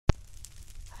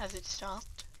Has it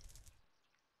stopped?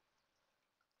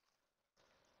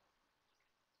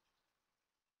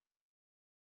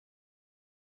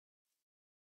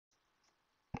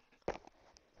 I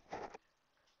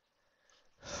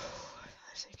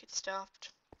think it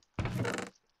stopped. Okay.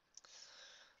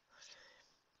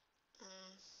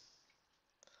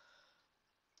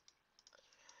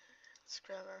 Let's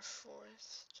grab our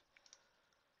forest.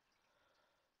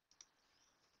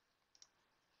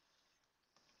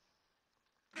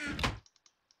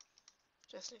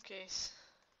 Just in case.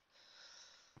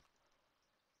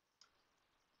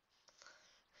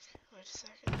 Wait a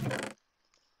second. I'm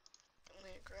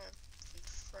gonna grab some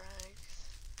frags.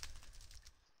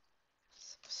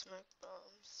 Some smoke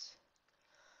bombs.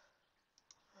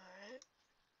 Alright.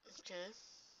 Okay.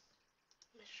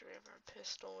 Make sure we have our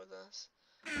pistol with us.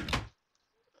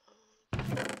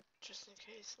 Just in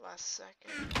case, last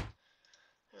second.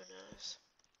 Who knows?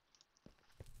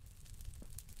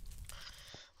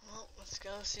 Well, let's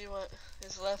go see what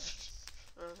is left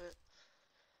of it.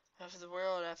 Of the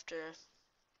world after...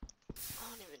 I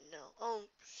don't even know. Oh,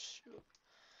 shoot.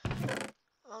 I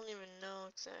don't even know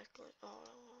exactly.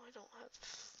 Oh, I don't have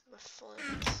my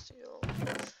flint steel.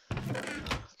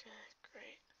 Okay,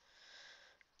 great.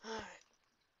 Alright.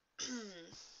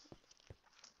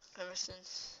 Ever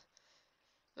since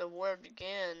the war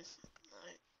began,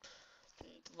 I've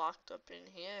been locked up in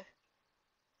here.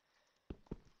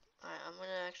 Alright, I'm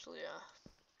gonna actually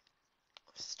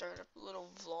start up a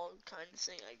little vlog kind of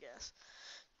thing, I guess,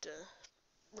 to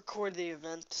record the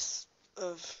events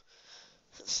of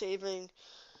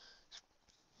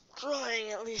trying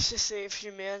at least to save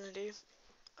humanity.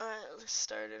 Alright, let's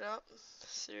start it up.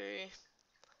 3,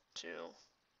 2,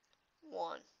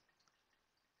 1.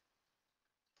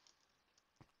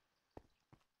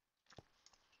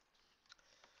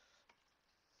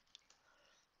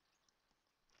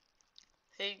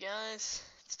 Hey guys,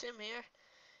 it's Tim here,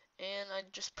 and I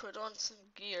just put on some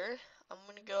gear. I'm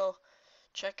gonna go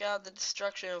check out the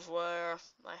destruction of where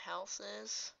my house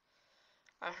is.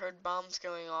 I heard bombs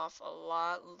going off a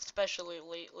lot, especially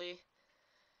lately.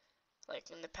 Like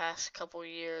in the past couple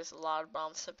years, a lot of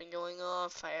bombs have been going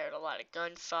off. I heard a lot of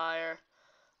gunfire,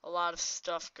 a lot of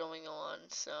stuff going on.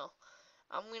 So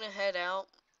I'm gonna head out,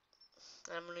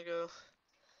 and I'm gonna go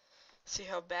see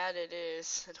how bad it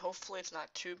is, and hopefully it's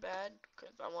not too bad,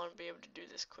 because I want to be able to do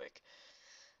this quick.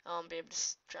 I want to be able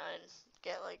to try and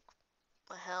get like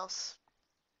my house.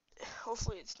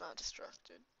 Hopefully it's not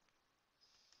destructed.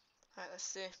 Alright, let's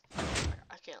see.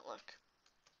 I can't look.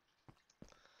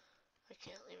 I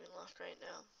can't even look right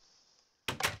now.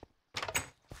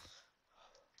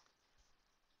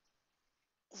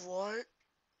 What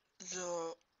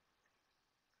the...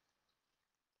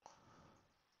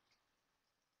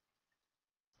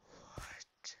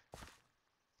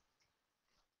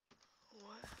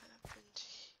 What happened?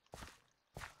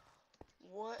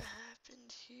 What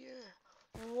happened here?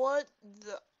 What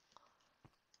the...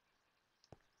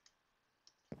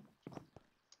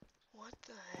 What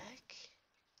the heck?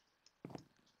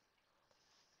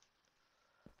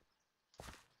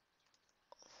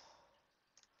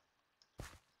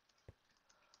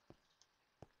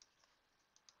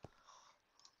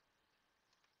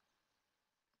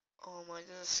 Oh my,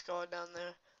 there's a skull down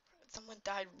there. Someone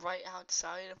died right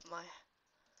outside of my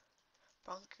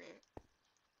bunker.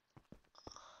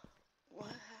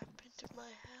 What happened to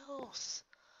my house?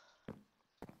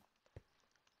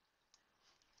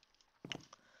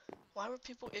 Why were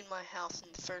people in my house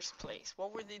in the first place?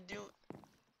 What were they doing?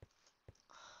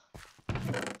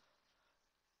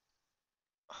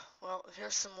 Well,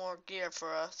 here's some more gear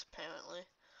for us, apparently.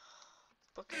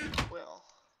 Book and quill.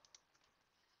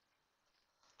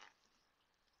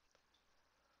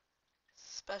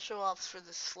 Special ops for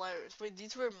the Slayers. Wait,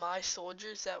 these were my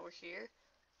soldiers that were here?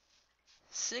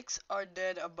 6 are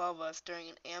dead above us during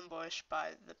an ambush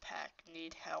by the pack.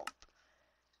 Need help.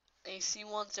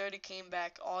 AC-130 came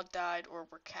back. All died or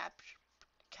were captured.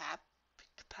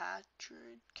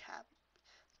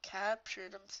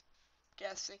 Captured, I'm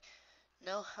guessing.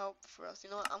 No help for us. You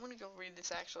know what? I'm gonna go read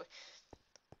this actually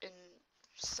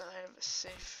inside of a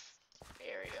safe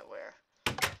area where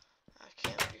I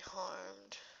can't be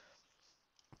harmed.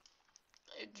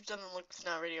 It doesn't look, it's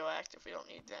not radioactive. We don't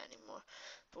need that anymore.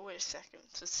 But wait a second.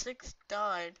 So 6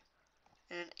 died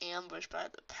in an ambush by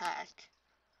the pack.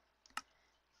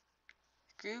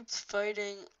 Groups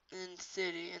fighting in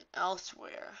city and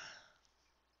elsewhere.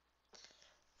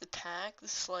 The pack, the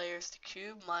Slayers, the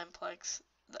Cube, Mindplex,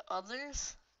 the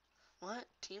others? What?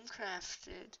 Team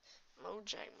Crafted,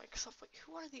 Mojang, Microsoft. Wait,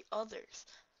 who are the others?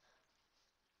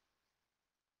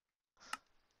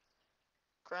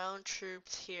 Ground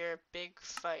troops here, big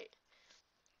fight.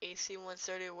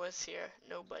 AC-130 was here,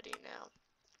 nobody now.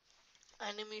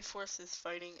 Enemy forces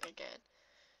fighting again.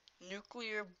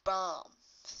 Nuclear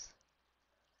bombs.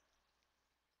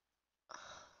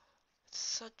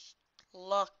 Such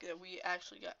luck that we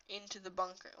actually got into the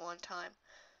bunker at one time.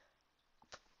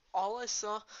 All I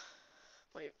saw,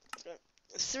 wait,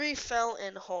 3 fell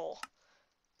in hole.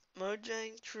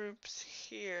 Mojang troops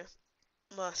here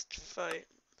must fight.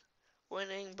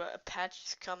 Winning, but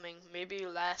Apache's coming. Maybe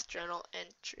last journal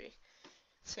entry.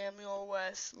 Samuel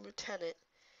West, Lieutenant,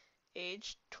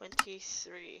 age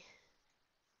 23.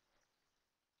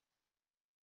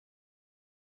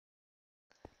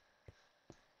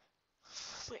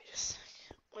 Wait a second.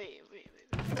 Wait.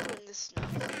 I'm putting this now.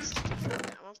 I'm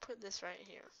gonna put this right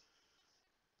here.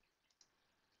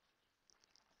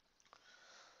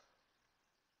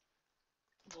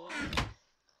 What?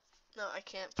 No, I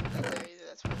can't put that there either.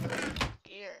 That's my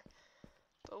gear.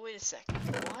 But wait a second.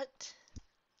 What?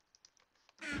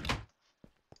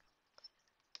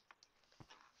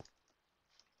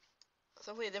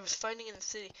 So wait, there was fighting in the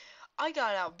city. I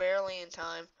got out barely in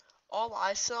time. All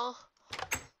I saw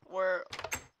were,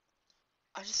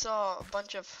 I just saw a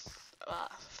bunch of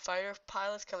fighter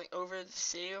pilots coming over the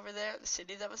city over there, the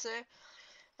city that was there,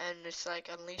 and it's like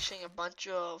unleashing a bunch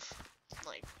of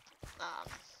like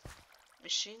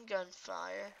machine gun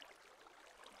fire.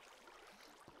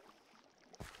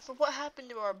 But what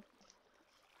happened to our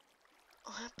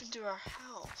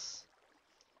house?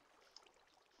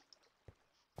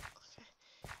 Okay,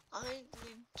 I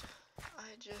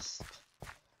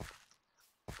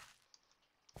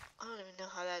don't even know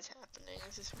how that's happening.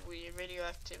 This is weird.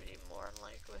 Radioactivity, more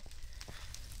unlikely.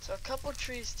 So a couple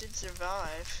trees did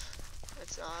survive.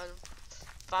 That's odd.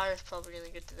 Fire's probably gonna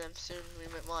get to them soon. We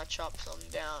might want to chop some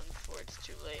down before it's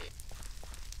too late.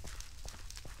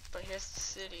 But here's the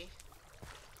city.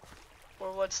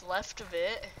 Or what's left of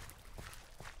it.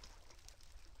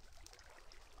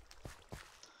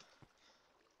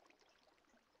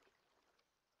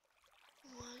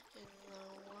 What in the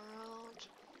world?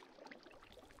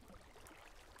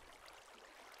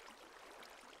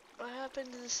 What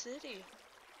happened to the city?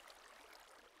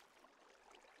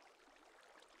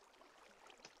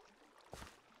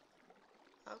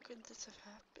 How could this have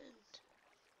happened?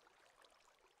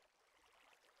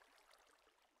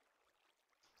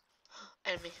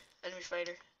 Enemy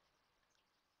fighter.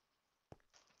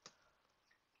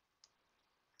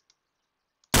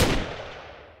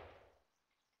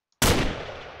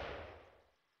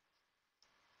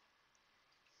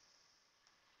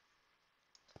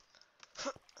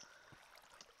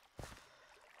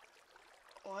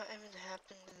 What even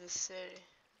happened to the city?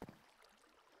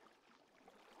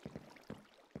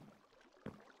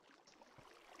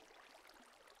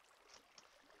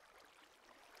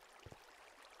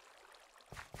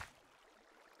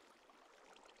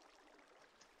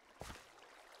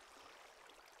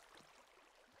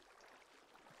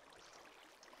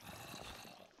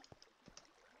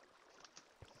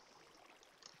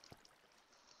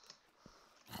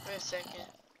 Wait a second.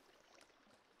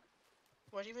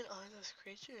 What even are those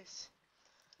creatures?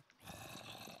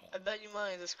 I bet you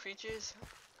money those creatures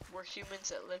were humans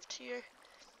that lived here,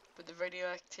 but the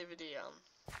radioactivity,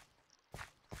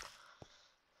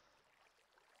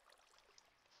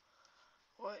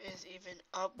 what is even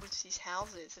up with these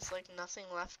houses? It's like nothing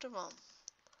left of them.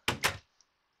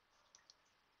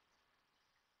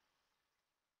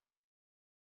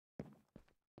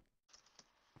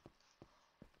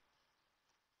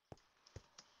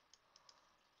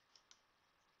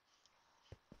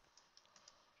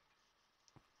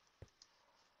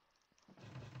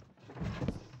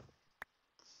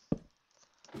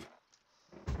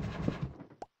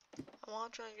 I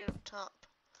want to try and get up top.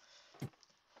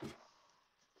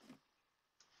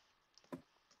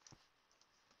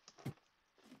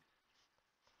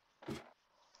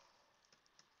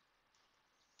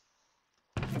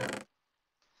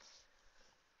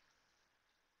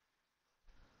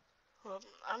 Well,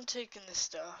 I'm taking this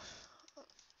stuff.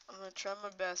 I'm gonna try my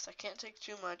best. I can't take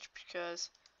too much because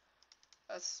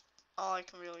that's all I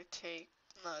can really take.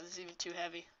 No, this is even too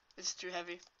heavy. This is too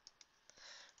heavy.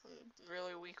 I'm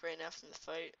really weak right now from the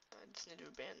fight. I just need to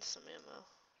abandon some ammo.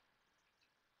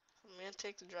 I'm gonna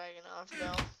take the dragon off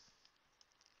though.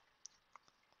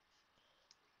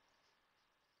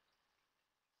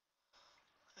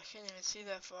 I can't even see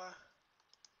that far.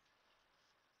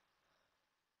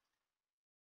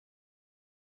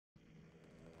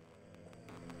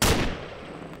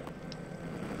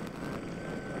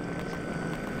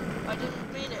 I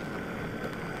didn't mean it.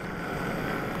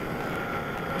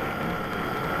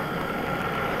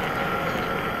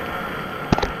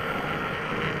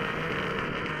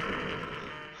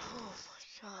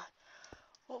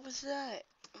 was that?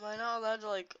 Am I not allowed to,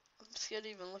 like, I'm scared to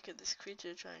even look at this creature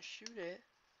to try and shoot it.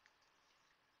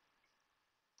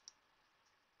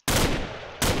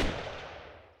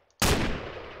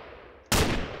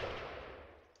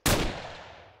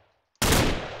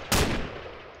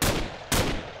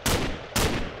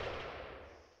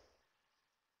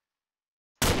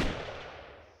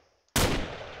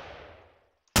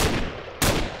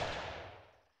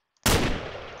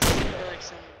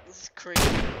 This is crazy.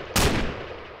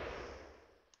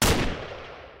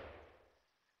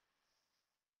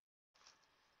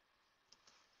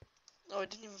 Oh, I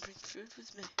didn't even bring food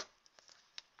with me.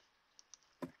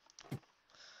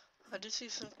 I did see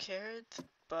some carrots,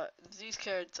 but these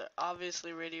carrots are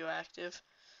obviously radioactive.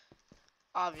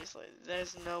 Obviously,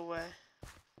 there's no way.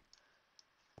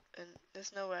 And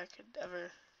there's no way I could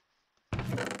ever...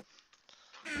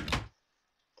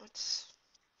 What's...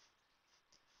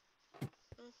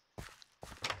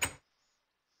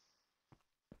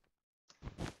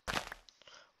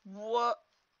 What?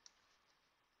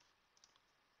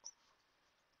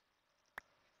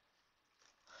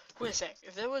 Wait a sec,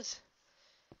 if there was...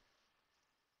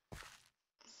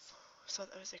 I thought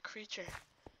that was a creature.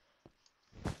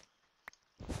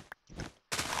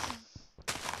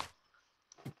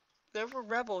 There were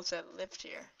rebels that lived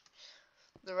here.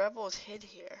 The rebels hid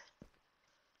here.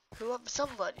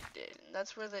 Somebody did, and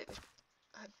that's where they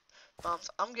had bombs.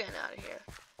 I'm getting out of here.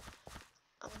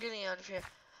 I'm getting out of here.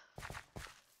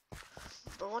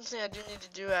 But one thing I do need to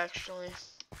do, actually,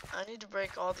 I need to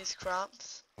break all these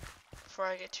crops before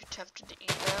I get too tempted to eat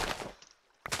them.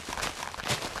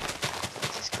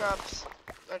 These crops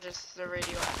are just, they're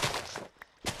radioactive.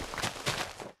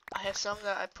 I have some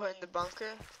that I put in the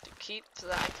bunker to keep so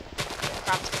that the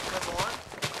crops can live on.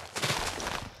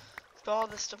 But all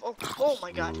this stuff, oh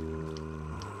my god.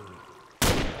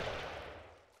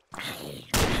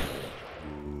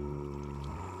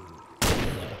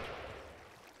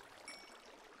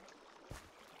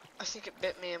 I think it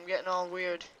bit me. I'm getting all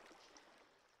weird.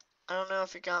 I don't know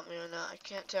if it got me or not. I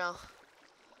can't tell.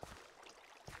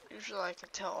 Usually I can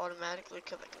tell automatically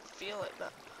because I can feel it,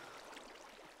 but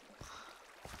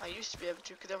I used to be able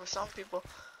to because there were some people.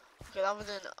 Because I was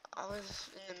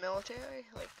in the military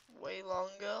like way long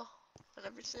ago and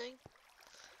everything.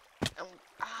 And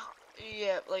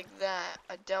yeah, like that.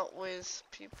 I dealt with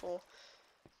people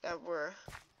that were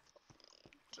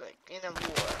like in a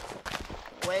war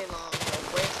way long ago,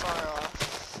 way far off.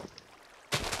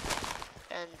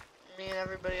 And me and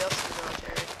everybody else in the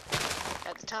military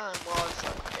at the time, well, it's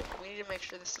like, we need to make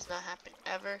sure this does not happen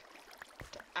ever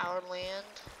to our land.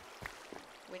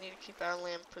 We need to keep our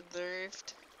land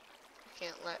preserved. We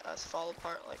can't let us fall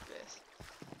apart like this.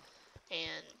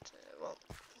 And, well,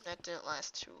 that didn't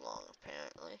last too long,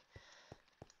 apparently.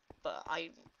 But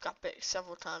I got bit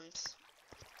several times.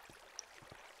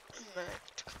 And I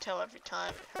could tell every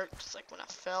time it hurt, just like when I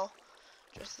fell.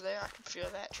 Just there, I could feel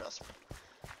that, trust me.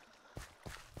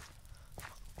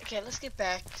 Okay, let's get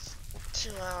back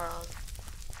to our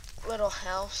little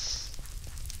house.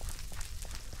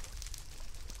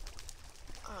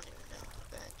 I don't even know.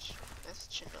 That's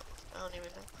Chinook. I don't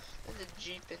even know. There's a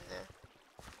Jeep in there.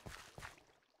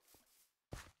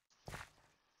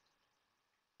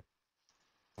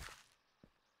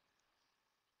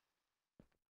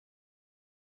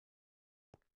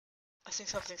 I think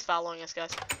something's following us,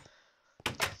 guys.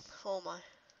 Oh my.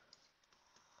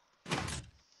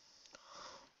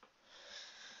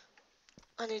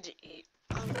 I need to eat.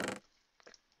 I'm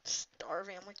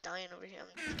starving. I'm like dying over here.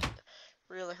 I'm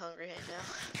really hungry right now.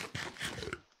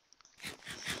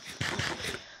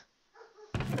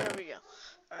 There we go.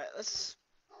 Alright, let's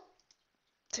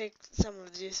take some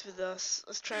of these with us.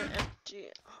 Let's try and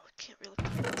empty. Oh, I can't really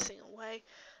put anything away.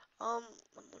 I'm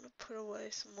gonna put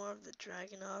away some more of the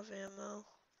Dragonov ammo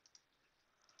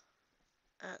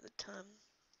at the time.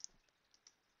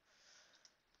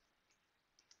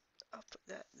 I'll put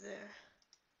that there.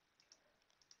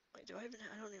 Wait, I don't even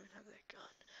have that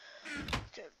gun.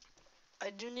 Okay, I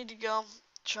do need to go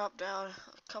chop down a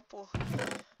couple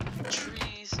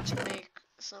trees to make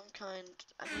some kind.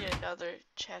 I need another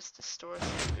chest to store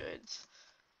some goods.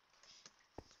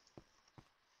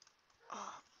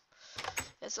 Oh,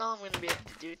 that's all I'm gonna be able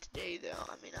to do today, though.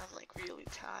 I mean, I'm like really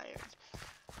tired.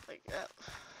 Like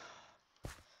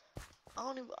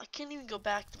I can't even go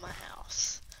back to my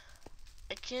house.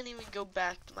 I can't even go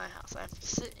back to my house. I have to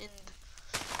sit in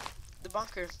the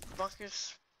bunker. The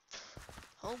bunker's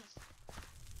home.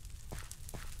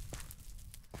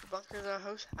 The bunker's our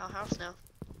house now.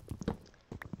 I'm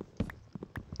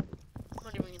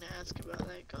not even gonna ask about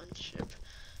that gunship.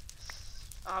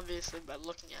 Obviously, by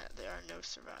looking at it, there are no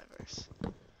survivors.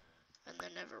 And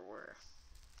there never were.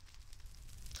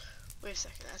 Wait a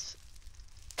second,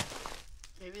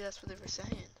 maybe that's what they were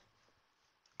saying.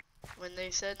 When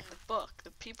they said in the book,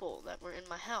 the people that were in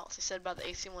my house, they said about the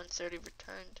AC-130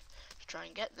 returned to try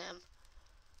and get them.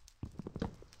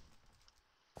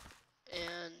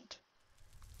 And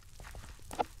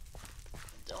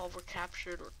all were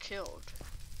captured or killed.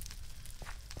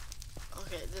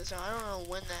 Okay, so I don't know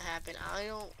when that happened.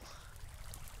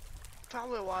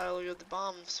 Probably a while ago. The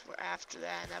bombs were after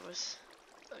that, and that was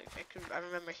like I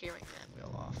remember hearing them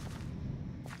go off.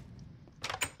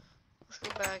 Let's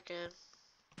go back in.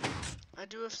 I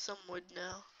do have some wood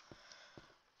now.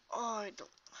 Oh,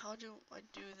 how do I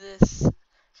do this?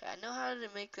 Okay, I know how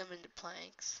to make them into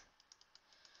planks.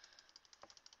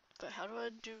 But how do I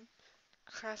do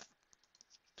crafting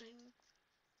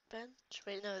bench?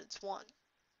 Wait, no, it's one.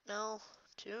 No,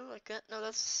 two, like that? No,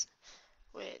 that's,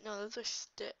 wait, no, those are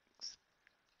sticks.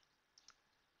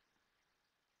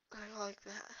 I go like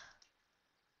that.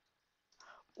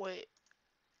 Wait,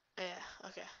 yeah,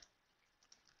 okay.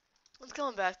 It's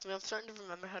coming back to me. I'm starting to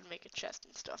remember how to make a chest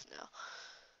and stuff now.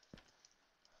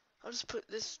 I'll just put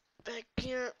this back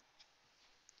here.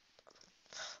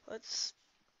 Let's,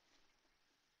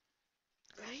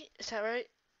 right? Is that right?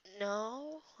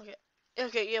 No? Okay.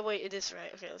 Okay, yeah, wait, it is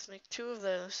right. Okay, let's make 2 of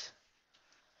those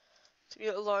to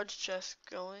get a large chest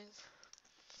going.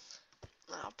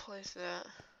 I'll place that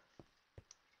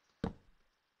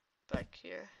back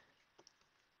here.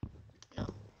 No,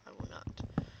 I will not.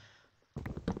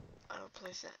 I will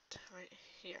place that right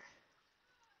here.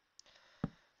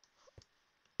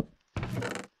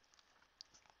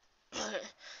 Okay.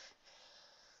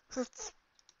 Let's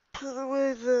put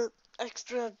away the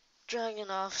extra dragon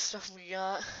off stuff we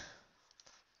got.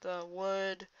 The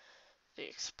wood, the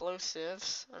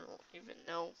explosives. I don't even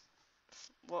know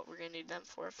what we're gonna need them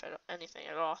for, if anything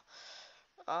at all.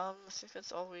 I think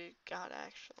that's all we got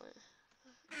actually.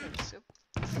 Okay, so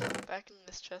back in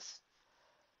this chest.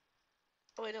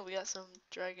 Oh wait, no, we got some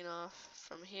dragon off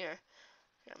from here.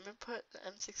 Okay, I'm gonna put the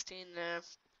M16 there.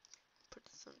 Put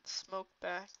some smoke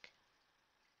back.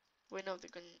 Wait, no, they're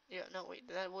gonna. Yeah, no, wait,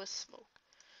 that was smoke.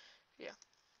 Yeah.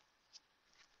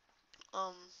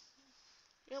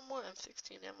 We got more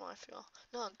M16 ammo, I feel.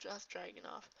 No, just dragon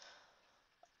off.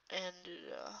 And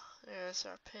there's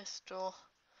our pistol.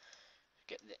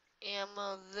 Get the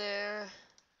ammo there.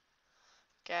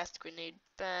 Gas grenade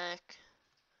back.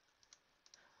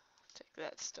 Take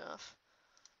that stuff.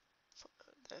 Put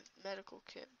the medical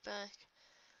kit back.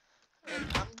 And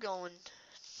I'm going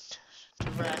to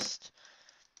rest.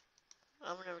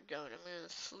 I'm never going. I'm gonna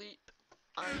sleep.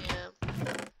 I am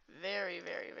very,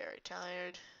 very, very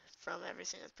tired from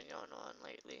everything that's been going on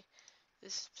lately.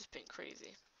 This has just been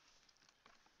crazy.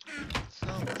 So,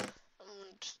 I'm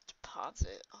gonna just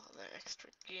deposit all the extra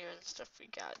gear and stuff we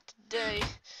got today.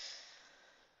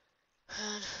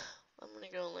 And I'm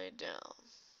gonna go lay down.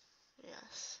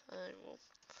 Yes, I will.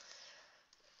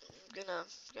 I'm gonna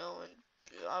go and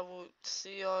I will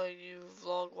see all you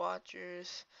vlog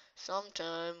watchers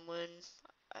sometime when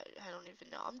I don't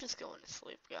even know. I'm just going to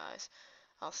sleep, guys.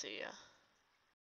 I'll see ya.